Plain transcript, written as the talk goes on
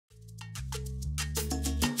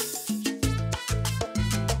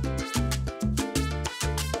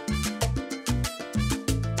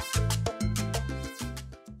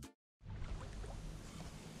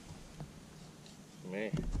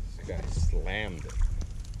slammed it.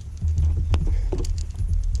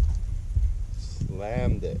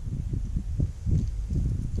 Slammed it.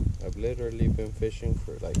 I've literally been fishing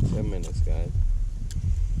for like 10 minutes, guys.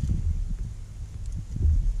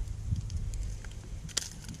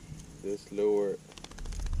 This lure,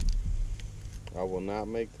 I will not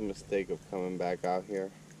make the mistake of coming back out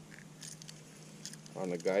here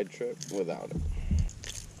on a guide trip without it.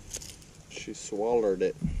 She swallowed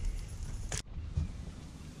it.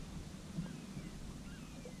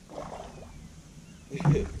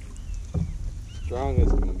 Strong as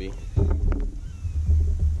can be.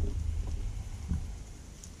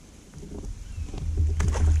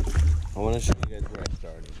 I want to show you guys where I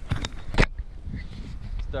started.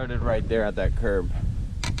 Started right there at that curb.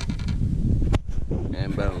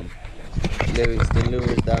 And boom.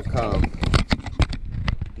 LivingstonLures.com.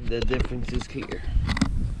 The difference is clear.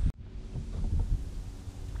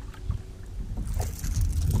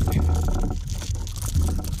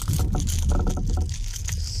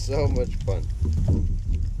 So much fun.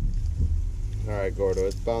 Alright, Gordo,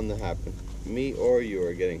 it's bound to happen. Me or you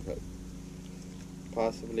are getting hooked.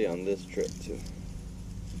 Possibly on this trip too.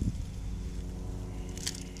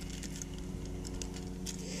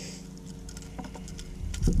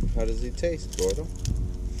 How does he taste, Gordo?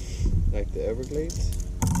 Like the Everglades?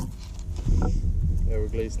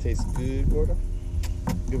 Everglades tastes good, Gordo?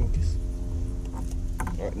 Give him a kiss.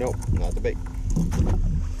 Alright, no, not the bait.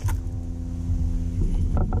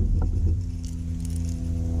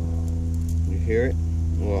 You hear it?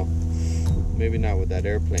 Well, maybe not with that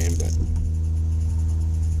airplane, but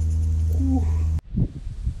whew.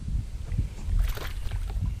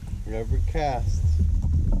 Every cast,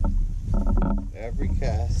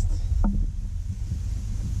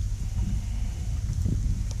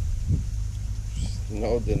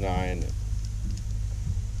 no denying it.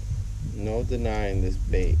 No denying this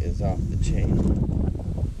bait is off the chain.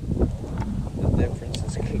 The difference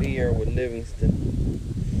is clear with Livingston.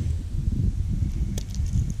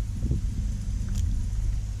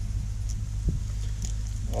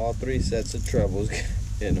 All 3 sets of trebles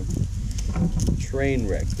in them. Train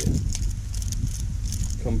wrecked it.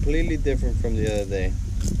 Completely different from the other day.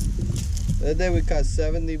 The other day we caught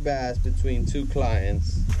 70 bass between 2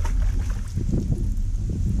 clients.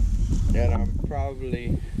 And I'm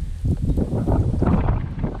probably a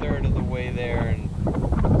third of the way there in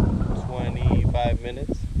 25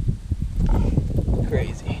 minutes.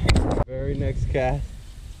 Crazy. Very next cast.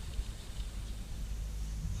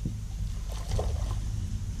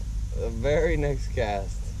 The very next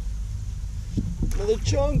cast. Another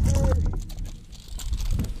chunker.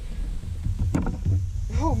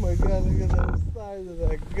 Oh my god, look at the size of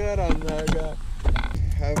that gut on that guy.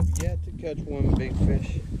 Have yet to catch one big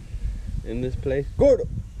fish in this place. Gordo!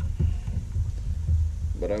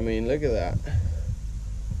 But I mean, look at that.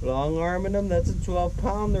 Long arming them, that's a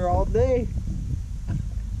 12-pounder all day.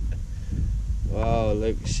 Wow,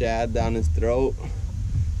 look, shad down his throat.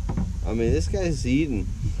 I mean, this guy's eating.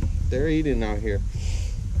 They're eating out here.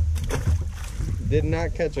 Did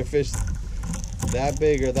not catch a fish that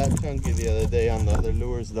big or that chunky the other day on the other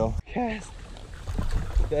lures though. Cast.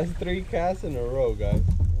 That's 3 casts in a row, guys.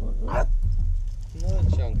 Another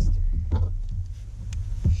chunkster.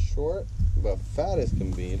 Short, but fat as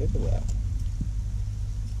can be. Look at that.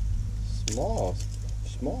 Small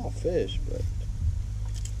fish, but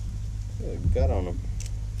look at the gut on him.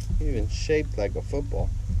 Even shaped like a football.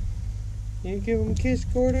 You give him a kiss,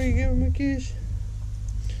 Gordo? You give him a kiss?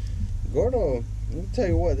 Gordo, let me tell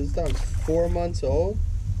you what, this dog's 4 months old.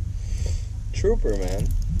 Trooper, man.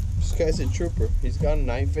 This guy's a trooper. He's gone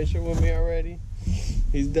night fishing with me already.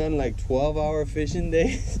 He's done like 12-hour fishing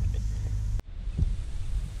days.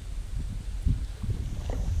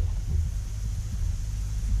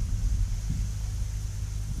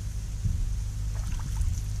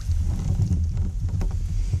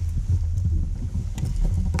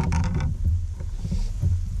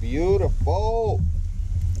 Beautiful.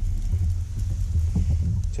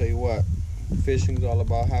 Tell you what, fishing's all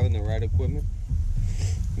about having the right equipment.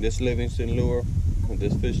 This Livingston lure with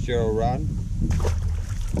this Fitzgerald rod,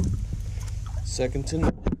 second to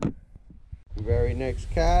none. Very next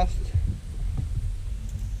cast.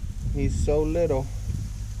 He's so little,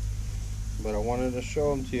 but I wanted to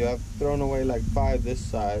show him to you. I've thrown away like 5 this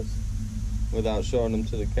size without showing them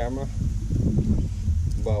to the camera,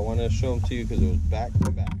 but I wanted to show them to you because it was back to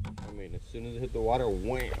back. I mean, as soon as it hit the water,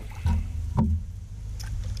 wham!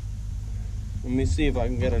 Let me see if I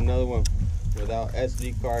can get another one without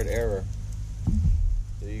SD card error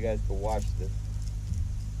so you guys can watch this.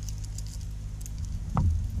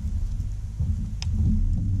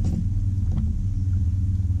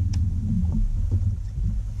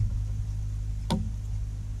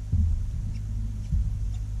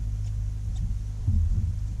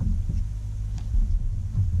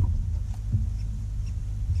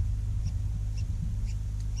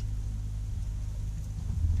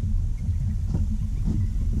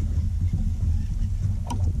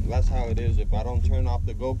 That's how it is if I don't turn off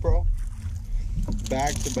the GoPro.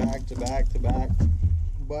 Back to back to back to back.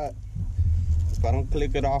 But if I don't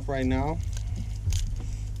click it off right now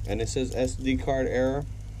and it says SD card error,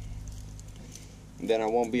 then I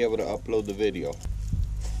won't be able to upload the video.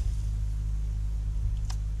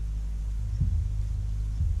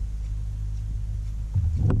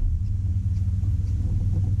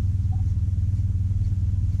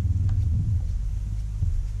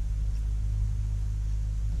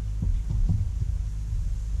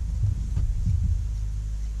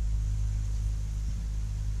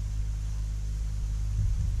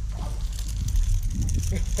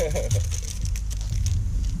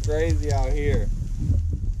 Crazy out here.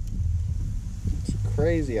 It's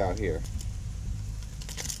crazy out here.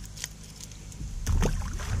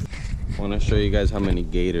 I want to show you guys how many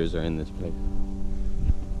gators are in this place.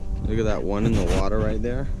 Look at that one in the water right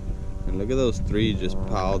there. And look at those three just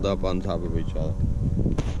piled up on top of each other.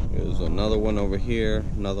 There's another one over here,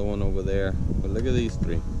 another one over there. But look at these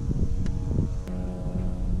three.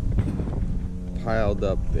 Piled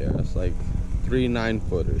up there. It's like 3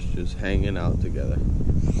 9-footers just hanging out together.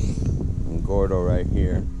 And Gordo right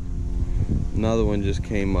here. Another one just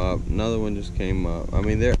came up. Another one just came up. I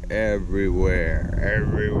mean, they're everywhere.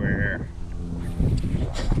 Everywhere.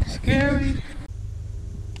 Scary.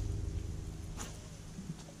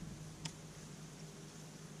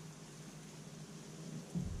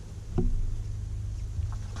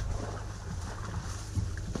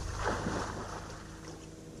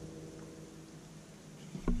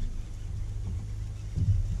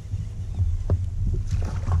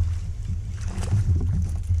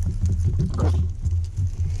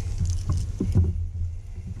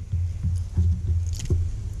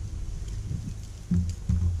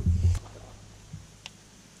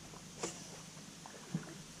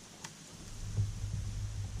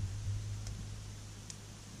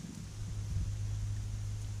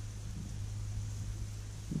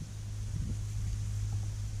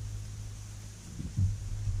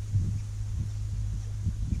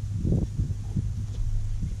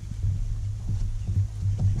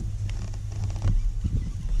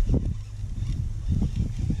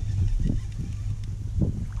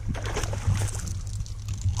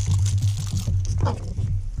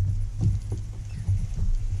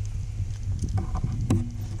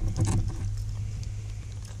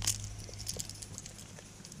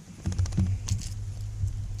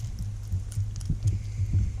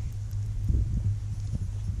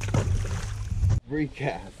 Every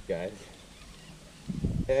cast, guys.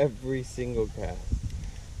 Every single cast.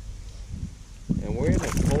 And we're in a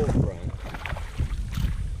cold front.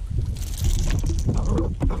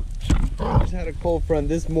 We just had a cold front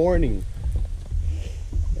this morning.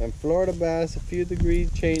 And Florida bass, a few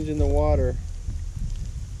degrees change in the water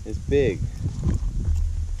is big.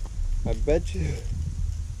 I bet you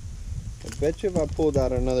if I pulled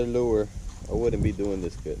out another lure, I wouldn't be doing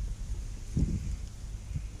this good.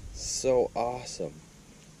 So awesome.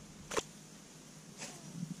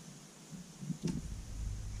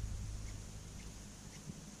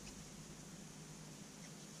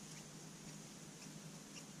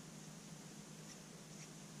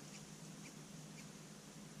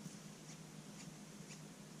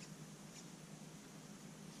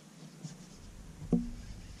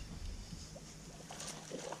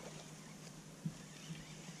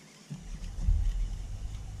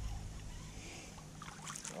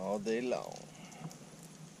 All day long.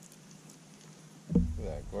 Look at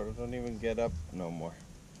that. Gordo don't even get up no more.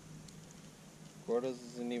 Gordo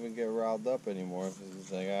doesn't even get riled up anymore.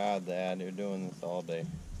 He's like, ah, Dad, you're doing this all day.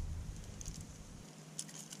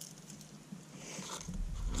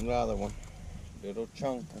 Another one. Little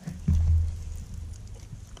chunker.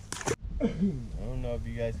 I don't know if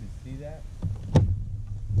you guys can see that.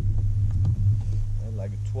 That's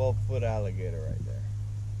like a 12-foot alligator right there.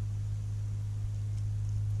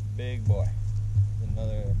 Big boy. There's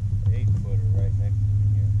another 8-footer right next to me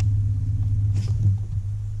here.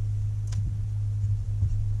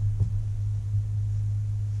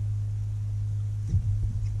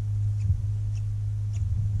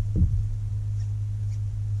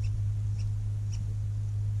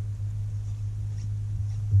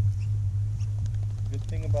 Good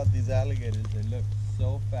thing about these alligators, they look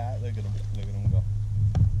so fat. Look at them. Look at them go.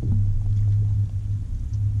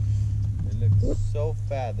 They look so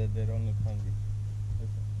fat that they don't look hungry.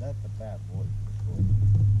 That's a bad boy.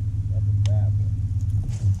 That's a bad boy.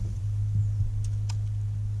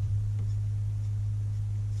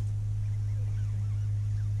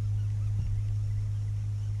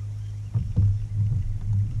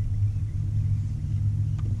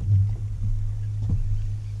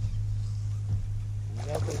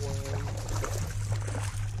 Another one.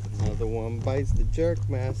 one bites the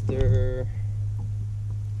Jerkmaster.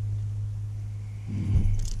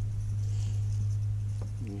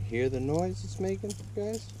 You hear the noise it's making,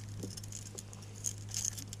 guys?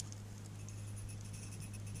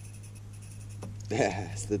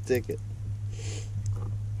 That's the ticket.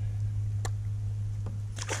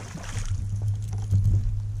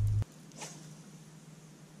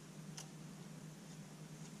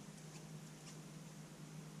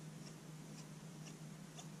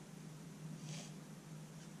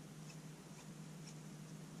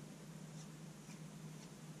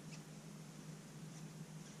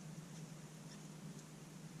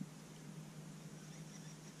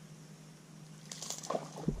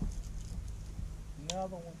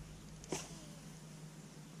 Another one.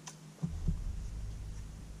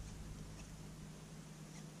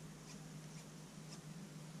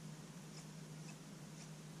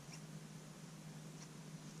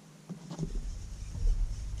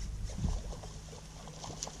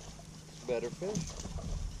 Better fish.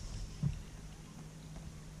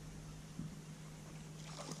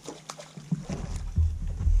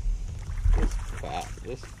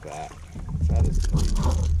 This fat. Fat is sweet.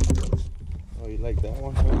 Oh, you like that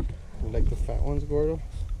one, huh? You like the fat ones, Gordo?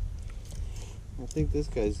 I think this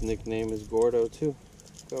guy's nickname is Gordo too.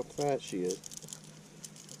 Look how fat she is.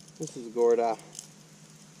 This is Gorda.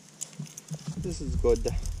 This is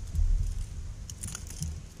Gorda.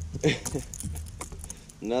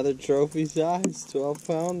 Another trophy size,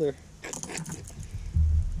 12-pounder.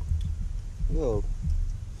 Little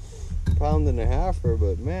pound and a halfer,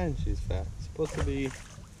 but man, she's fat. It's supposed to be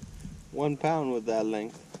 1 pound with that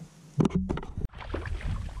length.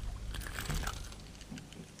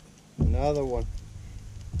 Another one.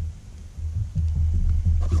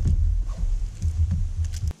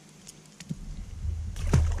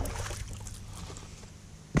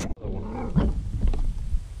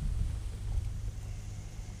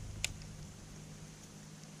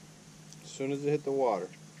 As soon as it hit the water.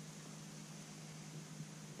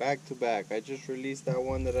 Back to back. I just released that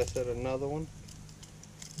one that I said another one.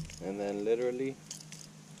 And then literally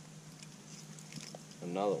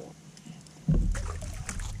another one.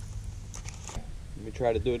 Let me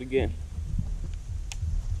try to do it again.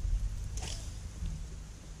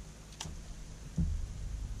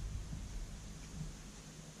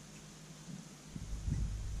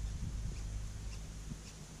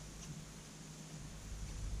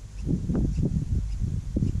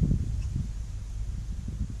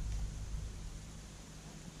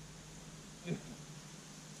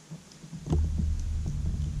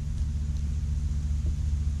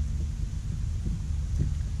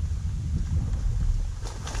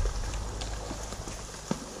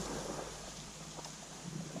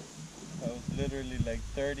 Literally like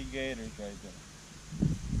 30 gators right there.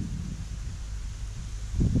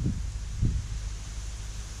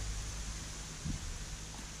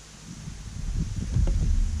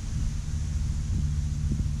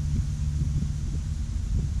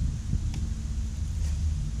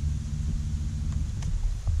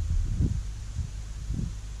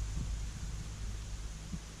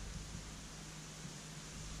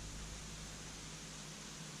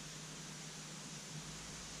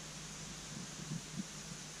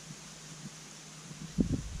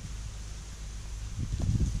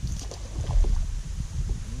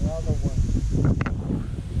 Another one.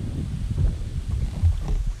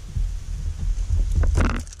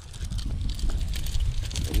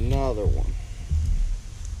 Another one.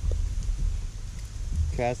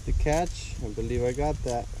 Cast the catch. I believe I got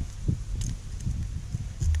that.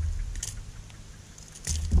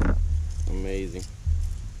 Amazing.